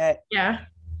against it. Yeah.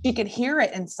 she could hear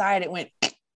it inside. It went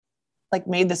like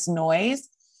made this noise.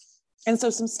 And so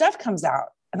some stuff comes out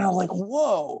and I was like,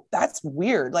 whoa, that's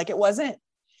weird. Like it wasn't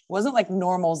like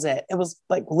normal zit. It was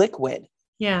like liquid.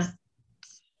 Yeah.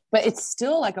 But it's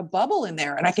still like a bubble in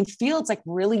there and I can feel it's like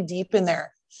really deep in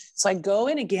there. So I go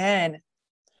in again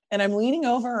and I'm leaning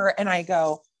over her and I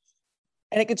go,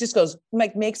 and it just goes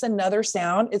like makes another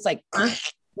sound. It's like,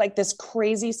 like this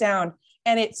crazy sound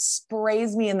and it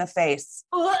sprays me in the face.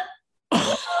 Oh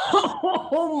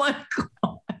my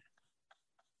God.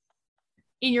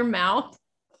 In your mouth?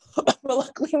 But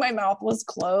luckily my mouth was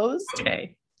closed.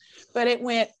 Okay. But it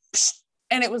went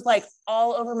and it was like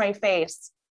all over my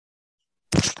face.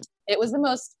 It was the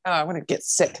most, I want to get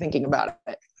sick thinking about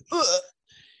it.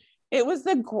 It was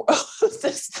the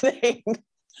grossest thing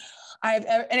I've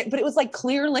ever, but it was like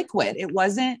clear liquid. It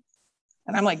wasn't.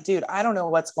 And I'm like, dude, I don't know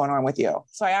what's going on with you.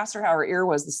 So I asked her how her ear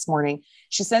was this morning.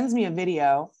 She sends me a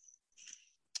video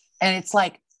and it's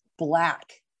like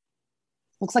black.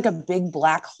 Looks like a big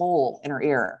black hole in her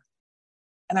ear.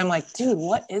 And I'm like, dude,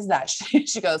 what is that?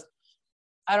 She goes,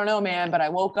 I don't know, man, but I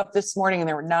woke up this morning and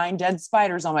there were 9 dead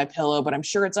spiders on my pillow, but I'm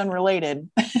sure it's unrelated.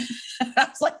 I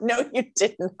was like, no, you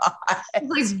did not.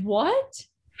 Like, what?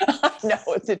 No,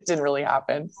 it didn't really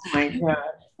happen. Oh my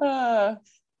God.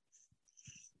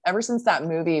 Ever since that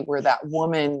movie where that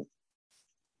woman,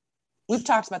 we've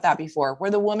talked about that before,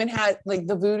 where the woman had like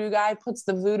the voodoo guy puts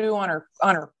the voodoo on her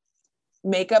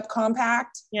makeup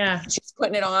compact. Yeah. She's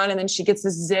putting it on and then she gets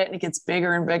this zit and it gets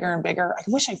bigger and bigger and bigger. I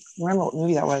wish I remember what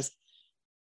movie that was.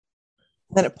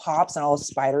 Then it pops and all the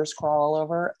spiders crawl all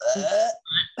over.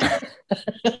 God,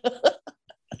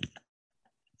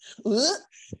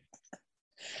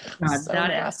 So that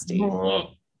nasty.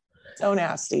 So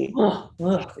nasty.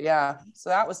 Ugh. Yeah. So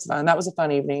that was fun. That was a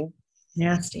fun evening.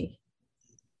 Nasty.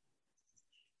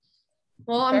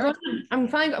 Well, I'm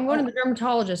going to the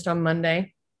dermatologist on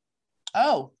Monday.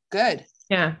 Oh, good.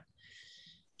 Yeah.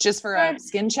 Just for a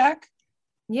skin check?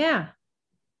 Yeah.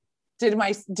 Did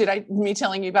me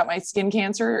telling you about my skin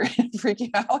cancer freak you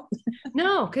out?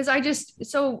 No, because you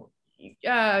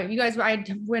guys,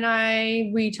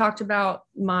 we talked about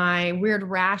my weird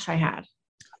rash I had.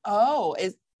 Oh,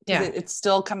 Yeah. It's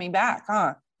still coming back,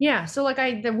 huh? Yeah. So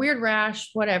like the weird rash,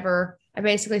 whatever, I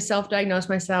basically self-diagnosed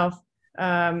myself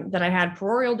that I had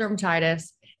perorial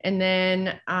dermatitis. And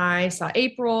then I saw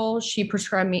April, she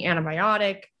prescribed me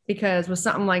antibiotic because with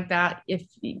something like that, if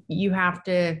you have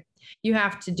to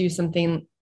do something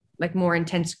like more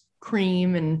intense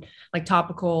cream and like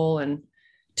topical and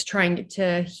to try and get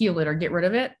to heal it or get rid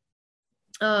of it.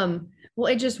 Well,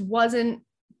 it just wasn't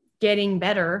getting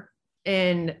better.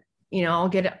 And, I'll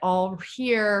get it all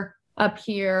here, up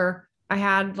here. I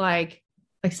had like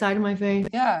side of my face.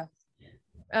 Yeah.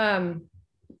 And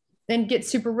get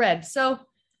super red. So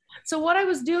what I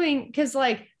was doing, so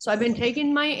I've been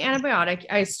taking my antibiotic.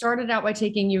 I started out by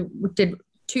did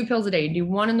 2 pills a day. You do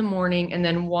 1 in the morning and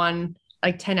then 1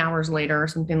 like 10 hours later or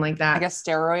something like that. I guess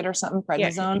steroid or something,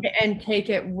 prednisone. Yeah, and take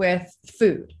it with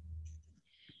food.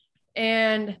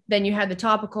 And then you had the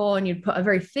topical and you'd put a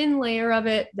very thin layer of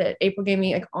it that April gave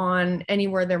me like on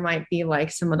anywhere there might be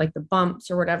like some of like the bumps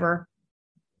or whatever.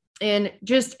 And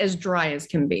just as dry as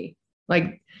can be.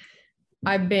 Like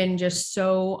I've been just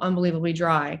so unbelievably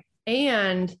dry.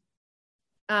 And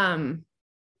I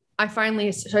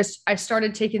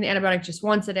started taking the antibiotic just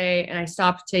once a day and I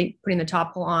stopped putting the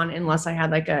topical on unless I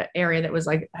had like an area that was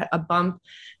like a bump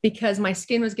because my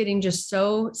skin was getting just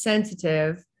so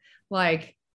sensitive.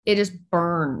 Like it just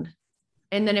burned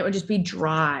and then it would just be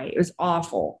dry. It was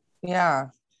awful. Yeah.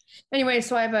 Anyway,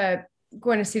 so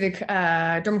going to see the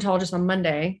dermatologist on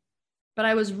Monday, but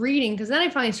I was reading because then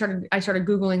I started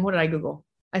Googling. What did I Google?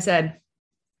 I said,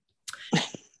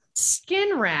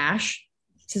 skin rash.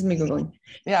 This is me Googling.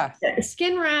 Yeah.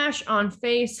 Skin rash on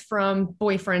face from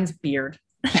boyfriend's beard.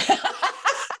 Dude,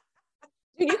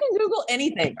 you can Google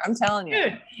anything. I'm telling you.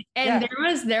 Dude. And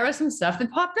there was some stuff that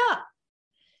popped up.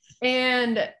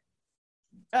 And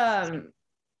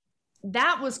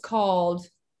that was called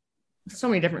so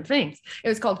many different things. It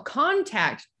was called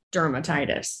contact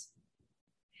dermatitis.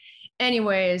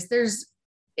 Anyways,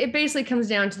 it basically comes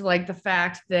down to like the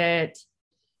fact that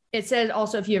it says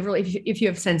also if you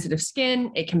have sensitive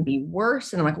skin, it can be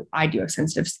worse. And I'm like, well, I do have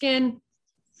sensitive skin.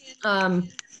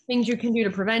 Things you can do to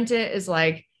prevent it is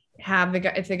like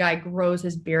if the guy grows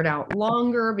his beard out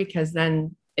longer, because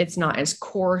then it's not as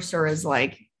coarse or as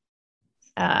like,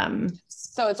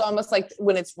 so it's almost like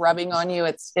when it's rubbing on you,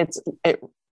 it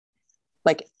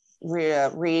like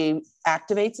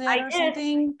reactivates it or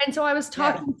something. And so I was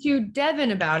talking to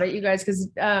Devin about it, you guys, because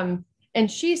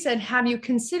and she said, have you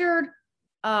considered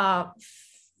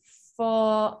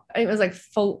it was like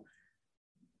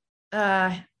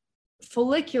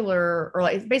follicular, or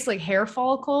like basically hair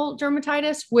follicle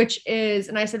dermatitis, which is,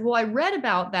 and I said, well, I read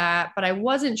about that, but I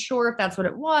wasn't sure if that's what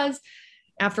it was.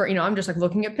 After, I'm just like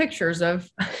looking at pictures of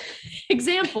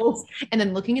examples and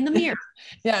then looking in the mirror.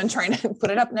 Yeah. And trying to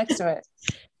put it up next to it.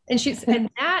 And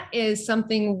that is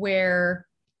something where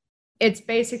it's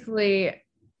basically,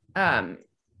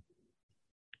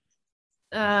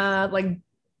 like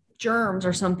germs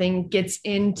or something gets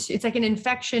into, it's like an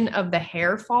infection of the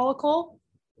hair follicle.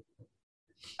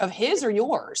 Of his or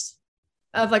yours?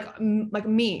 Of like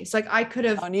me. So like I could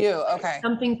have on you. Okay.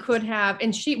 Something could have,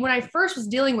 and when I first was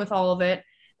dealing with all of it,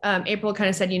 April kind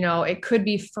of said, it could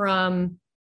be from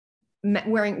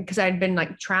wearing, because I'd been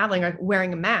like traveling, like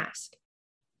wearing a mask.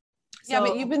 Yeah,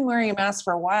 but you've been wearing a mask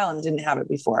for a while and didn't have it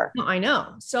before. No, I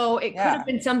know. So it could have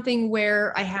been something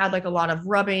where I had like a lot of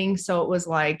rubbing. So it was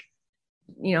like,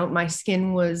 my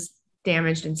skin was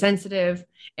damaged and sensitive,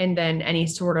 and then any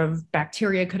sort of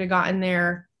bacteria could have gotten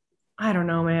there. I don't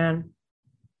know, man.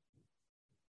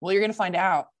 Well, you're going to find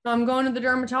out. So I'm going to the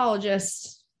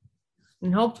dermatologist,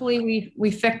 and hopefully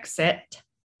we fix it.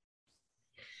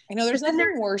 I know there's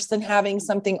nothing worse than having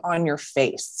something on your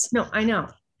face. No, I know.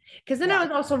 Because then I was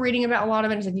also reading about a lot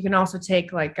of it. It's like you can also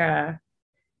take like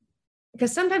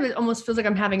because sometimes it almost feels like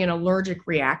I'm having an allergic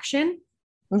reaction.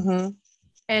 Mm-hmm.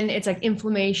 And it's like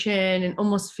inflammation, and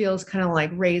almost feels kind of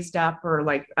like raised up, or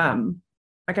like I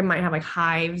might have like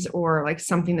hives, or like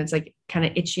something that's like kind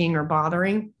of itching or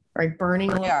bothering, or like burning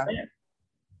a little bit.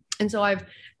 And so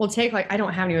we'll take like, I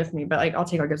don't have any with me, but like I'll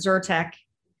take like a Zyrtec.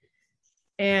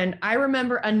 And I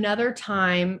remember another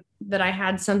time that I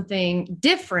had something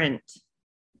different,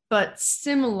 but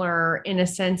similar in a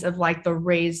sense of like the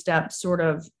raised up sort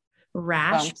of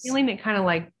rash feeling that kind of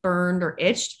like burned or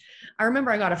itched. I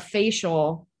remember I got a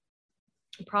facial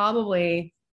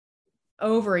probably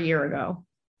over a year ago,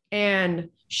 and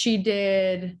she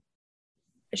did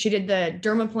the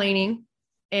dermaplaning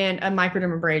and a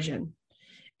microdermabrasion,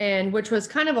 and which was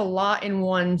kind of a lot in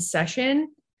one session.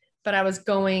 But I was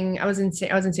in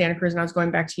Santa Cruz, and I was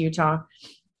going back to Utah,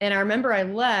 and I remember I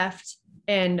left,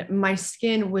 and my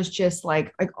skin was just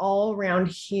like all around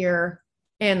here,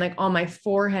 and like on my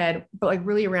forehead, but like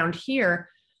really around here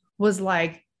was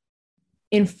like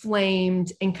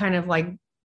inflamed and kind of like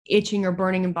itching or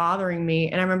burning and bothering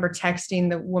me. And I remember texting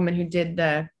the woman who did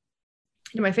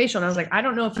my facial, and I was like, I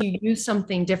don't know if you use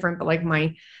something different, but like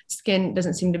my skin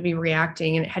doesn't seem to be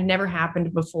reacting, and it had never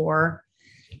happened before.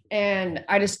 And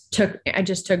I just took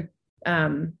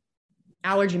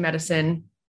allergy medicine,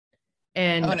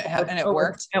 and it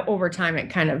worked. Over time,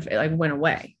 it like went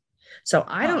away. So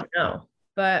I don't know,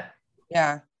 but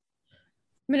yeah,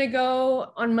 I'm going to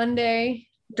go on Monday,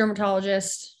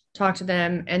 dermatologist, talk to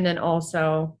them. And then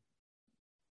also,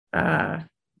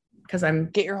 cause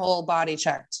get your whole body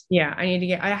checked. Yeah.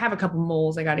 I have a couple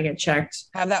moles. I got to get checked.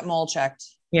 Have that mole checked.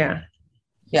 Yeah.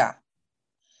 Yeah.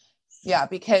 Yeah.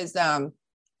 Because,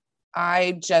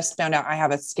 I just found out I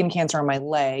have a skin cancer on my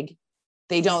leg.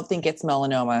 They don't think it's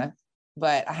melanoma,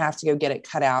 but I have to go get it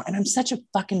cut out. And I'm such a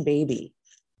fucking baby.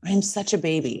 I'm such a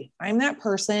baby. I'm that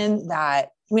person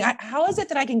that, how is it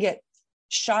that I can get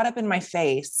shot up in my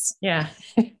face? Yeah.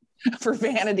 For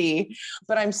vanity,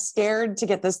 but I'm scared to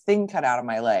get this thing cut out of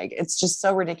my leg. It's just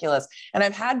so ridiculous. And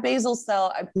I've had basal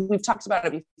cell. We've talked about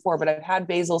it before, but I've had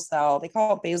basal cell. They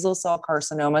call it basal cell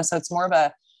carcinoma. So it's more of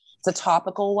it's a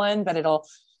topical one, but it'll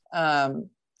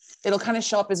kind of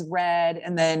show up as red,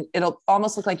 and then it'll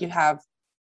almost look like you have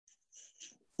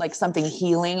like something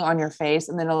healing on your face,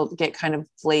 and then it'll get kind of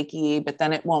flaky, but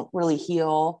then it won't really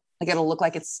heal. Like it'll look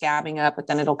like it's scabbing up, but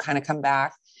then it'll kind of come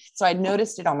back. So I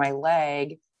noticed it on my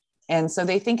leg. And so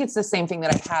they think it's the same thing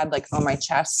that I've had like on my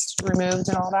chest removed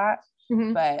and all that.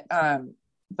 Mm-hmm.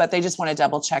 But they just want to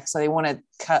double check. So they want to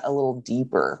cut a little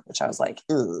deeper, which I was like,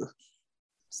 ugh.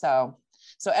 So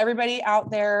everybody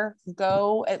out there,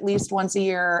 go at least once a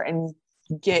year and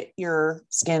get your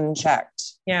skin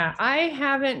checked. Yeah. I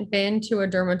haven't been to a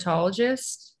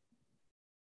dermatologist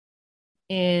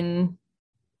in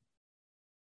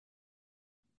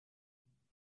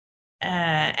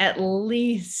at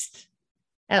least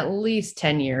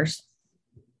 10 years.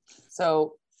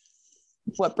 So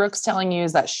what Brooke's telling you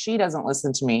is that she doesn't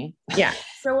listen to me. Yeah.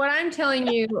 So what I'm telling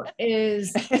you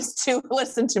is to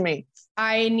listen to me.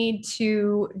 I need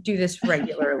to do this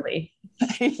regularly.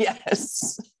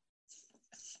 Yes.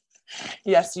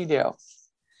 Yes, you do.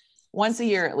 Once a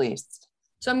year at least.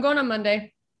 So I'm going on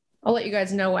Monday. I'll let you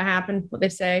guys know what happened, what they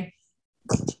say.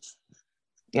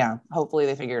 Yeah. Hopefully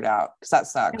they figure it out, because that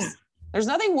sucks. Yeah. There's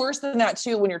nothing worse than that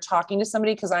too, when you're talking to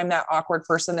somebody, because I'm that awkward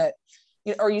person that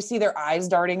or you see their eyes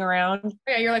darting around.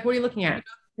 Yeah, you're like, what are you looking at?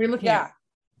 What are you looking Yeah. at?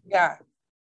 Yeah.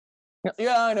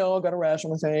 Yeah, I know. I got a rash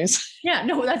on my face. Yeah,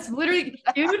 no, that's literally,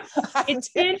 dude.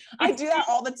 I do that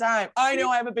all the time. I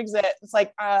know I have a big zit. It's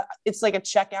like a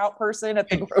checkout person at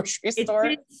the grocery store.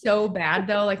 It's been so bad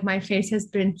though. Like my face has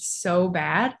been so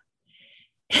bad.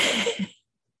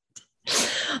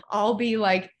 I'll be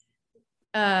like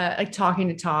talking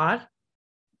to Todd,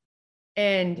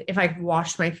 and if I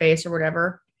wash my face or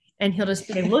whatever, and he'll just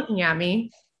be looking at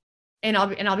me, and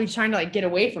I'll be trying to like get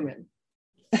away from him.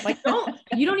 Like,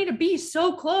 you don't need to be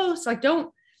so close. Like,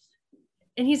 don't.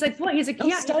 And he's like, what? He's like,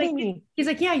 yeah. He's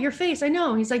like, yeah, your face. I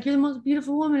know. He's like, you're the most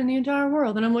beautiful woman in the entire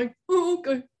world. And I'm like, oh,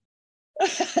 okay.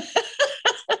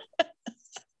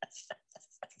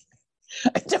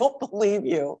 I don't believe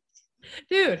you,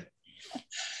 dude.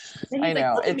 I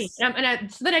know.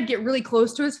 So then I'd get really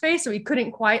close to his face, so he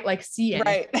couldn't quite like see it.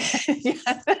 Right.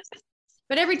 Yeah.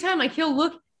 But every time, like he'll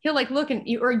look and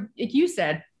or like you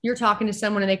said, you're talking to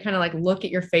someone and they kind of like look at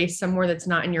your face somewhere that's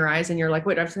not in your eyes, and you're like,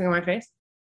 wait, do I have something on my face?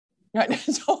 Right,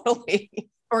 totally.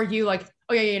 Or you like,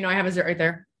 oh yeah, no, I have a zit right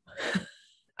there.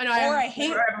 I know. I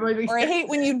hate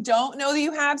when you don't know that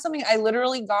you have something. I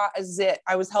literally got a zit.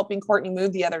 I was helping Courtney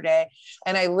move the other day,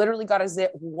 and I literally got a zit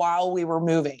while we were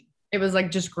moving. It was like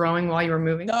just growing while you were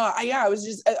moving. No, I was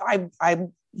just I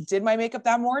did my makeup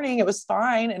that morning. It was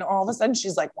fine, and all of a sudden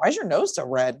she's like, "Why is your nose so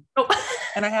red?" Oh.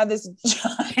 And I had this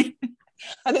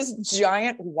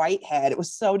giant white head. It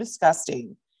was so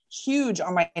disgusting, huge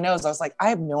on my nose. I was like, I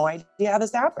have no idea how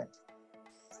this happened.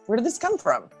 Where did this come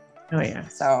from? Oh yeah.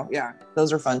 So yeah,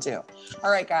 those are fun too. All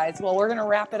right, guys. Well, we're gonna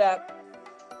wrap it up.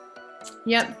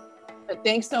 Yep. But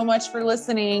thanks so much for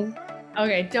listening.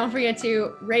 Okay, don't forget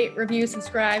to rate, review,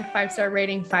 subscribe, 5-star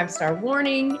rating, 5-star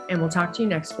warning, and we'll talk to you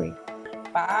next week.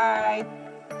 Bye.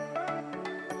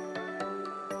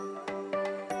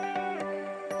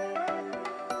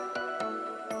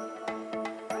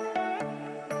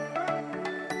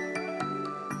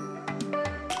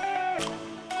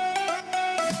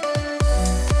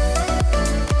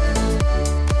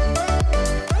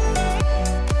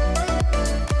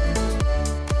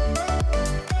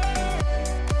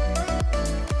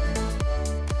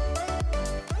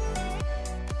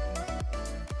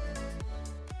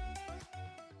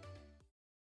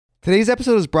 Today's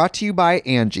episode is brought to you by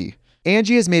Angie.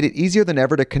 Angie has made it easier than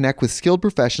ever to connect with skilled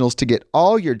professionals to get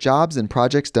all your jobs and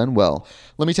projects done well.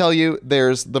 Let me tell you,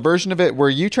 there's the version of it where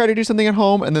you try to do something at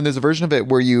home, and then there's a version of it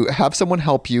where you have someone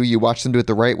help you, you watch them do it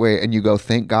the right way, and you go,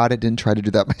 thank God I didn't try to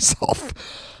do that myself.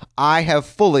 I have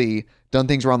fully done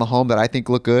things around the home that I think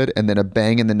look good, and then a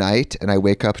bang in the night, and I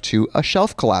wake up to a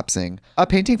shelf collapsing, a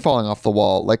painting falling off the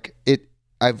wall. Like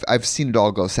I've seen it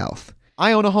all go south.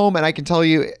 I own a home, and I can tell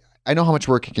you, I know how much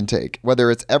work it can take.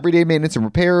 Whether it's everyday maintenance and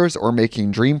repairs or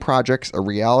making dream projects a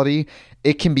reality,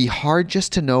 it can be hard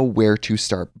just to know where to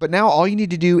start. But now all you need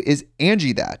to do is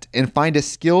Angie that and find a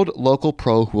skilled local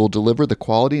pro who will deliver the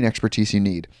quality and expertise you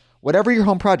need. Whatever your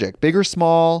home project, big or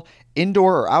small,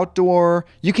 indoor or outdoor,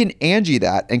 you can Angie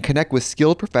that and connect with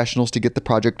skilled professionals to get the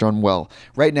project done well.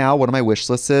 Right now, one of my wish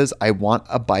lists is I want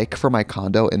a bike for my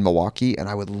condo in Milwaukee, and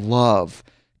I would love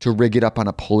to rig it up on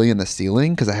a pulley in the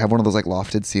ceiling because I have one of those like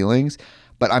lofted ceilings,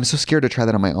 but I'm so scared to try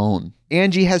that on my own.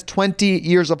 Angie has 20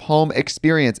 years of home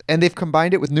experience, and they've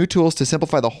combined it with new tools to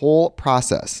simplify the whole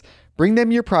process. Bring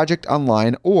them your project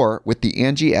online or with the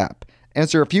Angie app.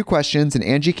 Answer a few questions and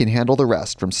Angie can handle the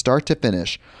rest from start to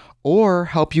finish, or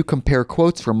help you compare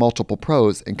quotes from multiple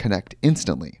pros and connect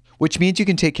instantly, which means you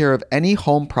can take care of any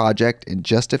home project in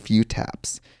just a few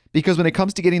taps. Because when it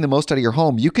comes to getting the most out of your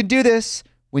home, you can do this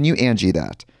when you Angie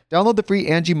that. Download the free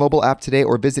Angie mobile app today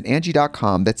or visit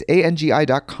Angie.com. That's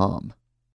ANGI.com.